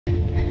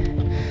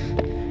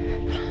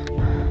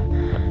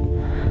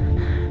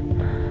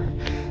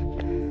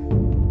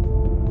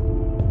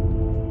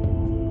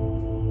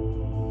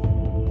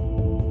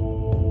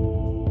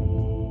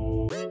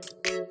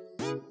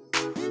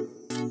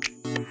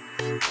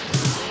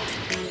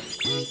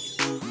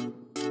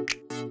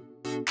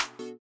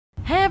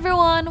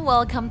everyone,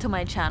 welcome to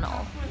my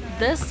channel.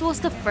 This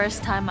was the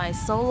first time I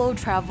solo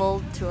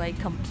traveled to a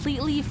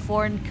completely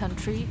foreign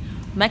country,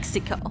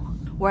 Mexico,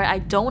 where I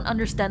don't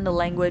understand the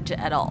language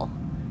at all.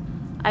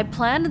 I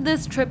planned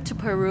this trip to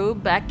Peru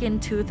back in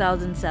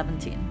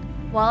 2017.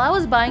 While I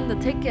was buying the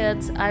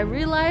tickets, I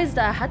realized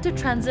I had to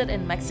transit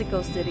in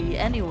Mexico City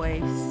anyway,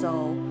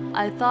 so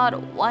I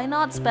thought, why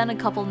not spend a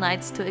couple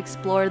nights to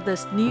explore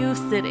this new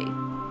city?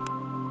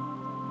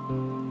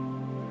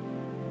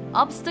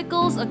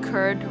 Obstacles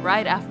occurred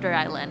right after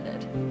I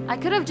landed. I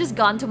could have just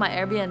gone to my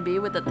Airbnb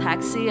with a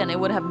taxi and it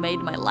would have made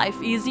my life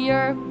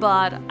easier,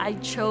 but I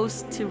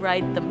chose to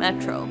ride the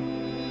metro.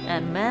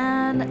 And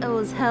man, it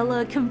was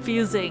hella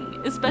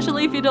confusing,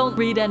 especially if you don't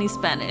read any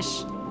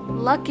Spanish.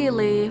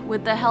 Luckily,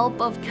 with the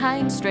help of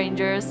kind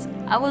strangers,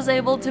 I was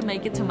able to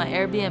make it to my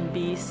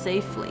Airbnb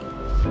safely.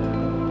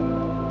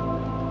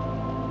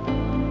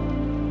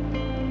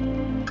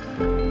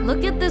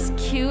 Look at this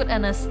cute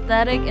and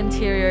aesthetic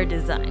interior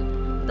design.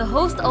 The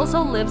host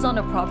also lives on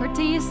the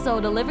property,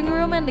 so the living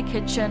room and the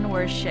kitchen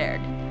were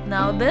shared.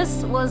 Now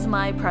this was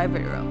my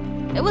private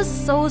room. It was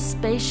so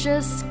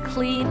spacious,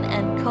 clean,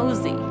 and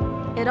cozy.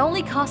 It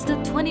only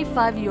costed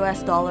 $25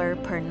 US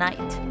per night.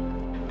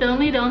 The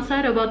only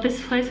downside about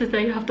this place is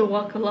that you have to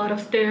walk a lot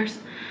of stairs.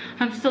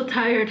 I'm so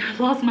tired, I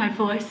lost my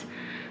voice.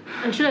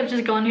 I should have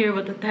just gone here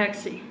with a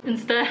taxi.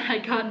 Instead, I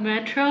got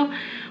metro,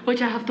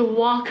 which I have to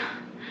walk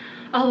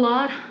a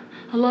lot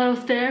of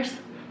stairs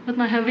with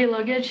my heavy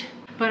luggage.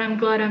 But I'm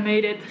glad I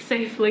made it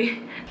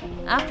safely.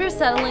 After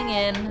settling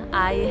in,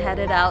 I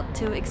headed out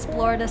to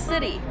explore the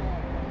city.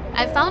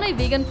 I found a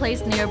vegan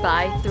place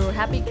nearby through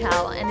Happy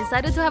Cow and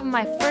decided to have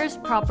my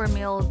first proper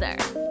meal there.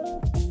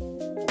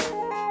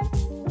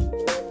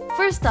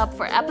 First up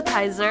for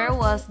appetizer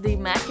was the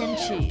mac and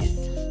cheese.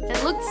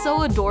 It looked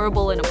so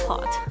adorable in a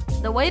pot.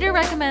 The waiter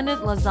recommended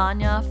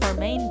lasagna for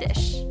main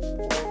dish.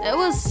 It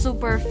was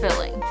super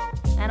filling.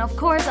 And of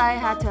course I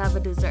had to have a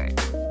dessert.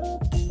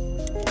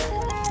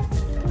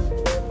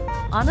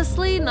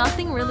 Honestly,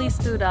 nothing really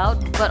stood out,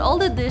 but all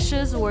the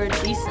dishes were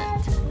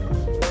decent.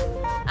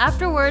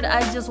 Afterward,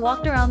 I just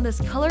walked around this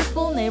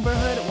colorful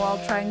neighborhood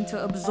while trying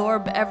to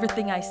absorb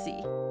everything I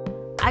see.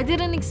 I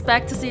didn't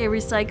expect to see a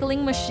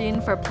recycling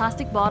machine for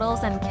plastic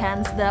bottles and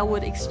cans that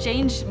would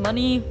exchange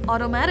money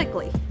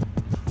automatically.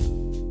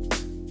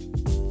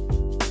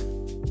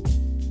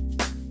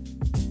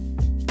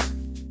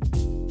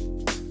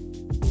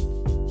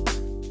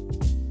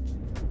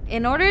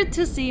 In order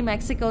to see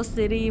Mexico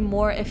City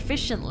more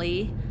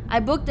efficiently, I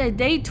booked a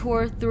day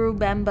tour through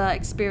Bamba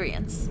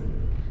Experience.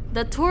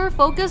 The tour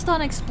focused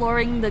on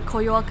exploring the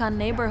Coyoacan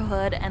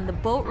neighborhood and the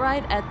boat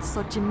ride at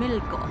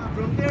Xochimilco.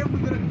 From there,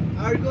 we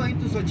are going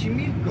to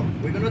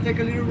Xochimilco. We're going to take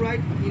a little ride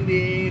in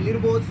the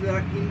little boats that are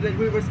in the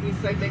rivers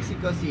inside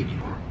Mexico City.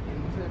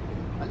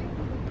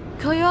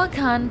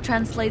 Coyoacan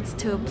translates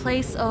to a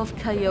place of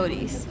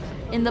coyotes.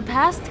 In the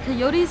past,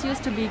 coyotes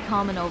used to be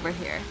common over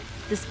here.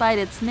 Despite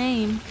its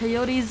name,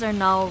 coyotes are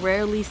now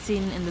rarely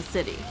seen in the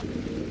city.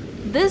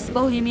 This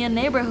bohemian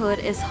neighborhood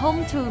is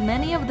home to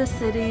many of the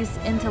city's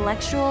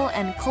intellectual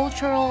and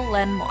cultural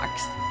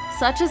landmarks,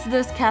 such as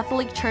this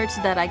Catholic church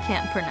that I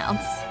can't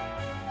pronounce.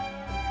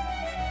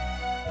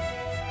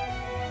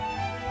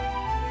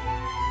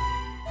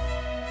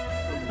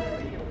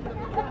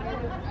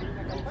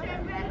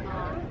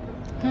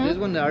 This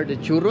one are the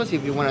churros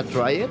if you want to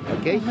try it.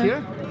 Okay,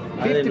 here.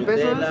 50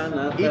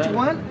 pesos each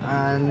one,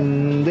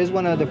 and this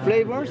one are the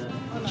flavors: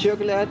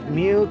 chocolate,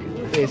 milk,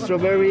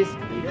 strawberries,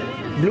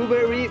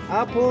 blueberry,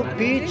 apple,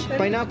 peach,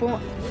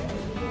 pineapple.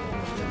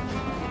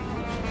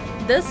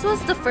 This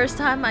was the first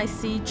time I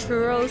see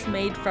churros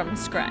made from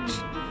scratch.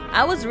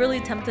 I was really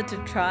tempted to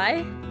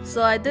try,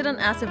 so I didn't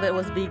ask if it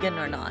was vegan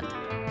or not.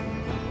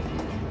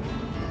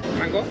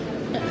 Mango?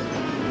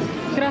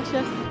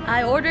 Gracias.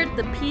 I ordered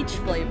the peach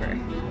flavor.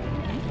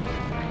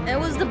 It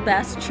was the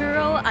best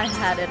churro I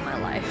had in my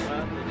life.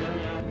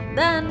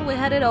 Then we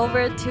headed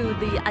over to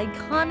the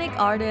iconic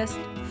artist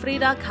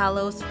Frida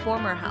Kahlo's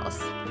former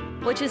house,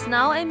 which is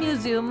now a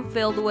museum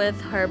filled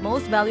with her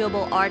most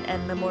valuable art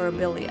and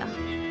memorabilia.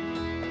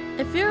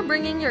 If you're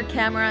bringing your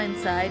camera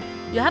inside,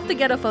 you have to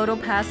get a photo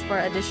pass for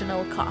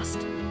additional cost.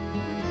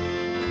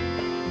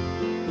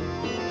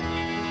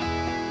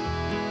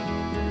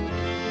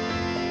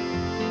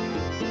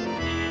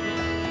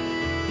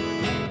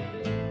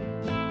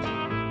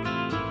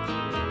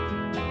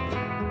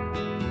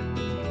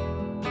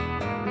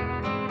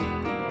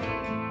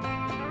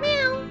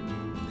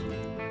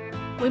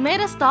 We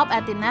made a stop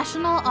at the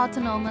National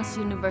Autonomous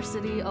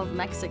University of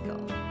Mexico.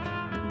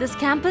 This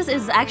campus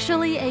is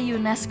actually a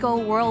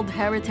UNESCO World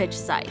Heritage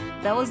Site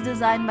that was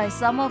designed by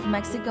some of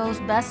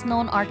Mexico's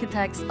best-known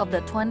architects of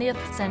the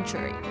 20th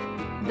century.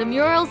 The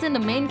murals in the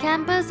main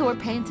campus were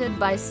painted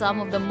by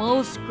some of the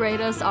most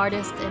greatest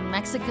artists in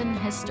Mexican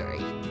history.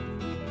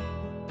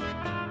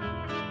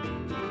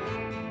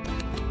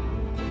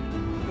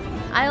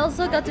 I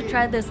also got to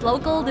try this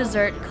local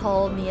dessert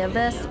called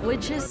nieves,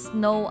 which is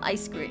snow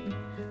ice cream.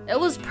 It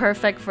was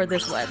perfect for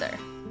this weather.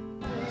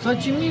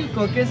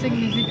 Xochimilco, ¿qué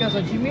significa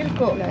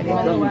Xochimilco?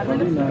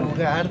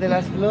 Lugar de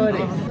las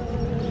flores.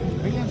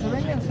 Vénganse.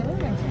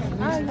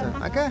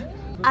 Acá.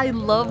 I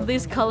love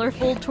these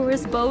colorful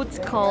tourist boats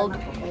called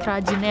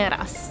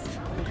trajineras.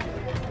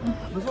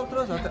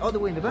 All the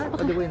way in the back,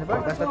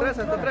 hasta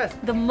atrás.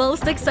 The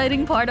most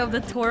exciting part of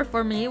the tour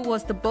for me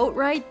was the boat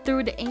ride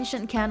through the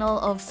ancient canal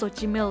of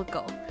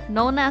Xochimilco,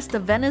 known as the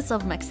Venice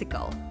of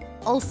Mexico,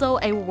 also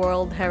a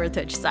World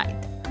Heritage Site.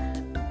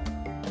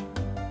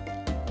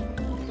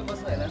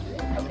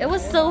 It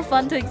was so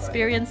fun to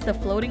experience the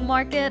floating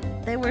market.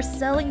 They were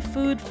selling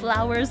food,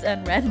 flowers,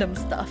 and random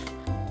stuff.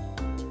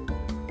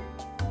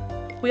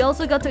 We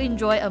also got to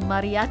enjoy a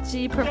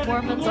mariachi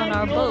performance on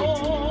our boat.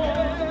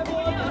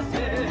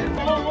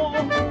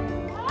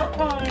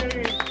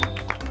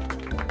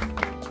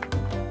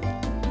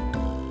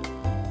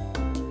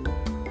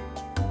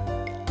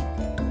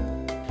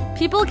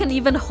 People can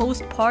even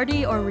host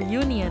party or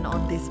reunion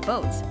on these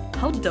boats.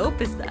 How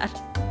dope is that?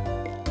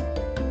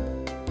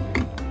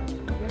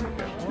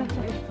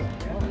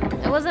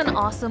 It was an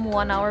awesome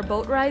 1-hour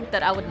boat ride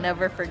that I would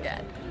never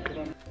forget.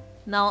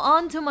 Now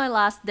on to my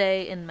last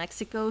day in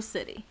Mexico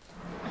City.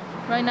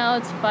 Right now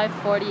it's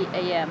 5:40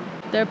 a.m.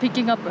 They're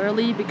picking up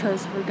early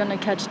because we're gonna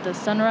catch the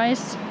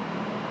sunrise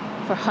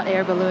for hot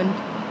air balloon.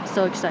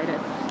 So excited.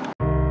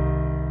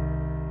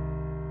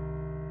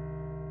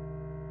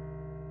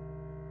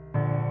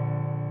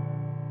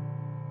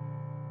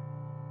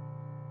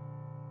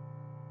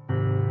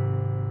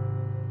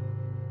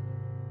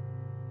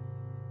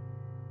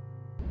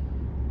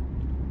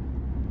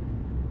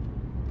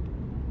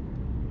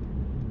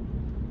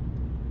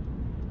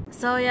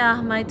 So yeah,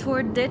 my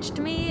tour ditched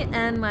me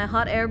and my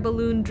hot air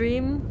balloon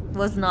dream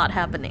was not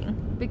happening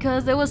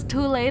because it was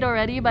too late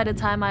already by the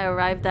time I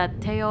arrived at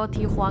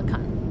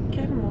Teotihuacan.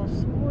 ¡Qué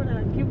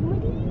hermosura! ¡Qué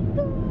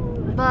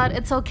bonito! But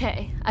it's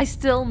okay, I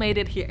still made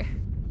it here.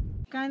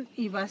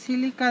 Y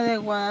Basílica de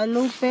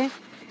Guadalupe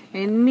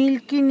en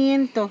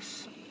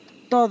 1500.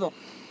 Todo.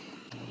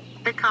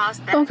 The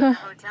cost that the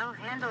hotel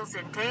handles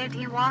in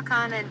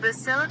Teotihuacan and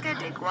Basilica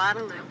de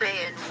Guadalupe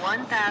in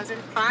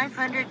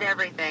 1,500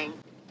 everything.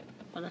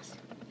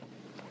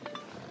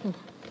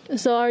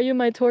 So are you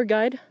my tour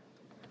guide?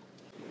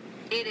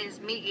 It is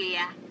mi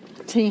guía.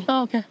 Sí.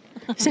 Oh, okay.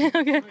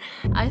 Okay.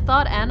 I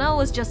thought Anna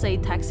was just a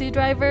taxi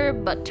driver,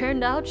 but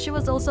turned out she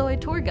was also a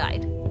tour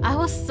guide. I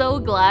was so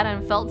glad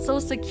and felt so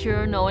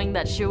secure knowing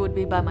that she would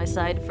be by my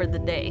side for the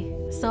day.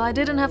 So I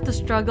didn't have to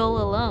struggle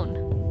alone.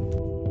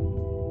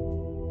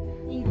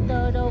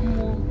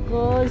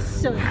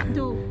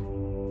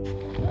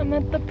 I'm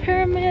at the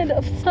Pyramid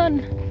of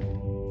Sun.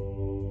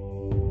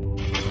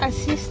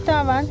 Así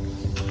estaban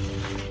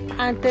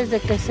antes de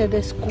que se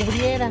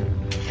descubriera,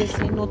 que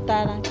se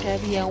notara que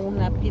había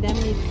una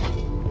pirámide.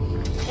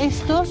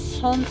 Estos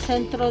son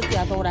centros de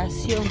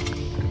adoración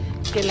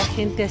que la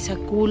gente hace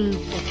culto.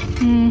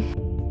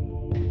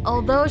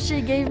 Although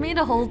she gave me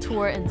the whole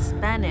tour in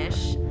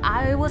Spanish,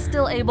 I was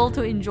still able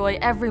to enjoy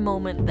every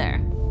moment there.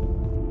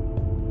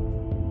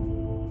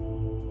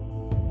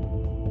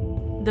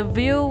 The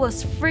view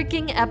was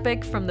freaking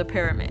epic from the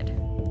pyramid.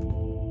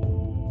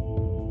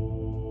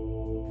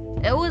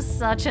 It was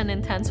such an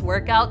intense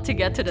workout to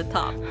get to the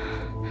top.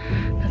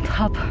 The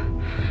top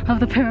of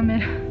the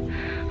pyramid.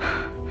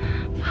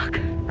 Fuck.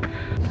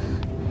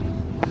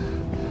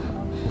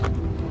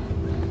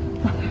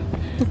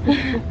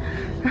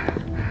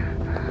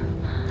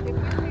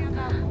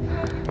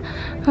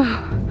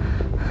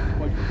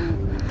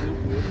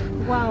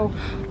 Wow.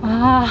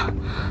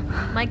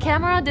 My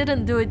camera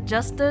didn't do it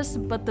justice,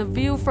 but the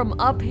view from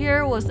up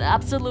here was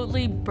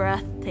absolutely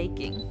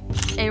breathtaking.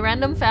 A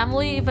random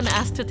family even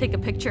asked to take a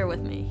picture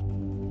with me.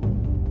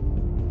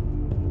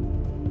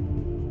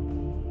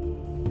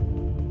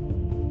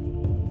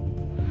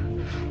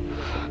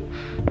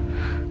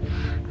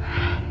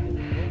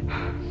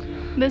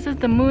 This is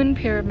the moon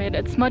pyramid.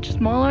 It's much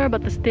smaller,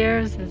 but the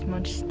stairs is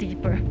much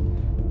steeper.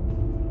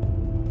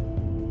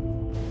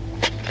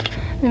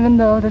 Even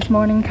though this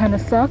morning kind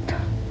of sucked,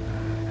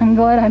 I'm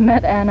glad I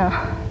met Anna.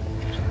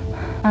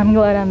 I'm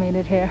glad I made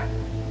it here.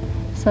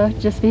 So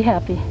just be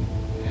happy.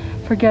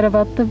 Forget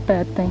about the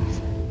bad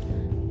things.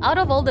 Out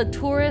of all the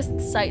tourist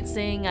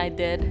sightseeing I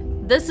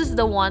did, this is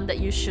the one that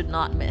you should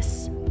not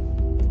miss.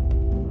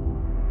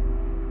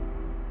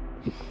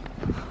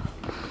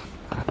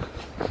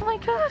 Oh my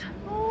god!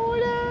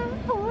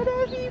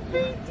 Ahora mi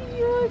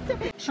preciosa.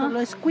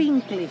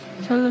 Xoloscuincle.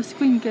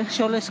 Xoloscuincle.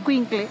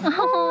 Xoloscuincle.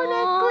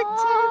 Hola,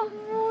 cocha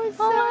hermosa.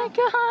 Oh my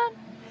god!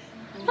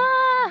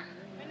 Ah.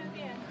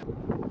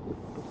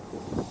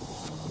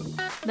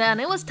 Then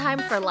it was time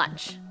for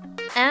lunch.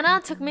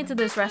 Anna took me to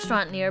this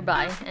restaurant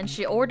nearby and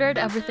she ordered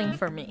everything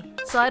for me.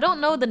 So I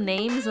don't know the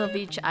names of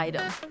each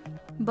item,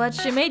 but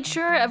she made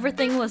sure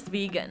everything was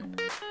vegan.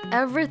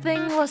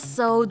 Everything was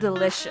so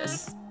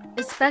delicious.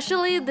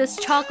 Especially this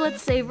chocolate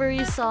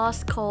savory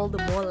sauce called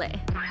mole.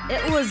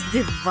 It was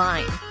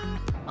divine.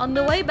 On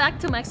the way back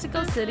to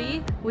Mexico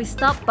City, we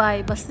stopped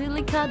by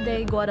Basilica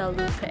de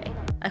Guadalupe.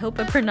 I hope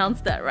I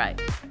pronounced that right.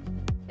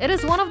 It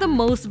is one of the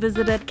most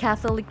visited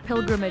Catholic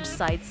pilgrimage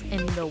sites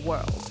in the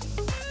world.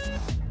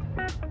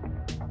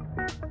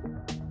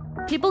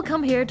 People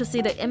come here to see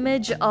the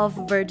image of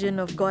Virgin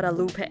of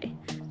Guadalupe,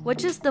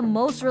 which is the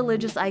most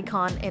religious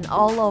icon in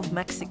all of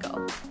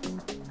Mexico.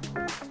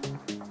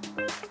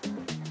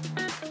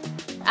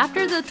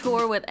 After the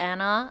tour with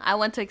Anna, I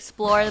went to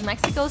explore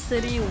Mexico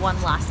City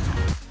one last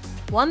time.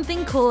 One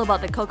thing cool about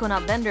the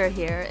coconut vendor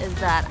here is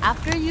that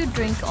after you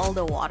drink all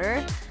the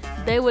water,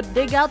 they would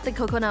dig out the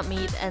coconut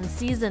meat and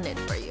season it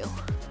for you.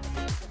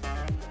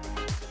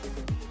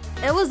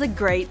 It was a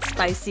great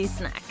spicy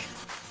snack.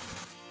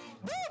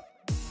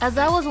 As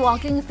I was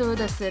walking through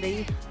the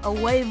city, a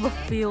wave of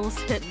feels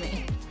hit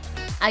me.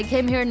 I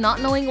came here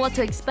not knowing what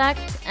to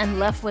expect and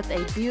left with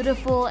a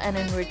beautiful and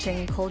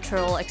enriching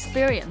cultural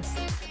experience.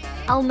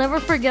 I'll never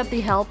forget the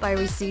help I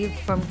received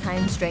from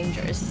kind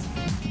strangers.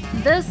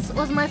 This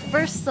was my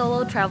first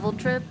solo travel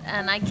trip,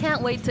 and I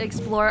can't wait to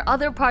explore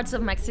other parts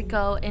of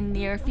Mexico in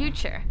near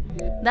future.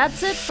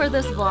 That's it for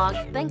this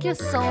vlog. Thank you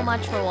so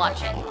much for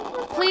watching.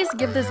 Please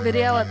give this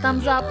video a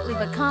thumbs up, leave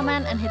a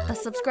comment, and hit the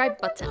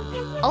subscribe button.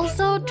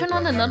 Also, turn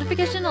on the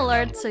notification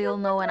alert so you'll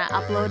know when I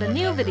upload a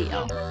new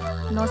video.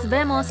 Nos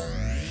vemos!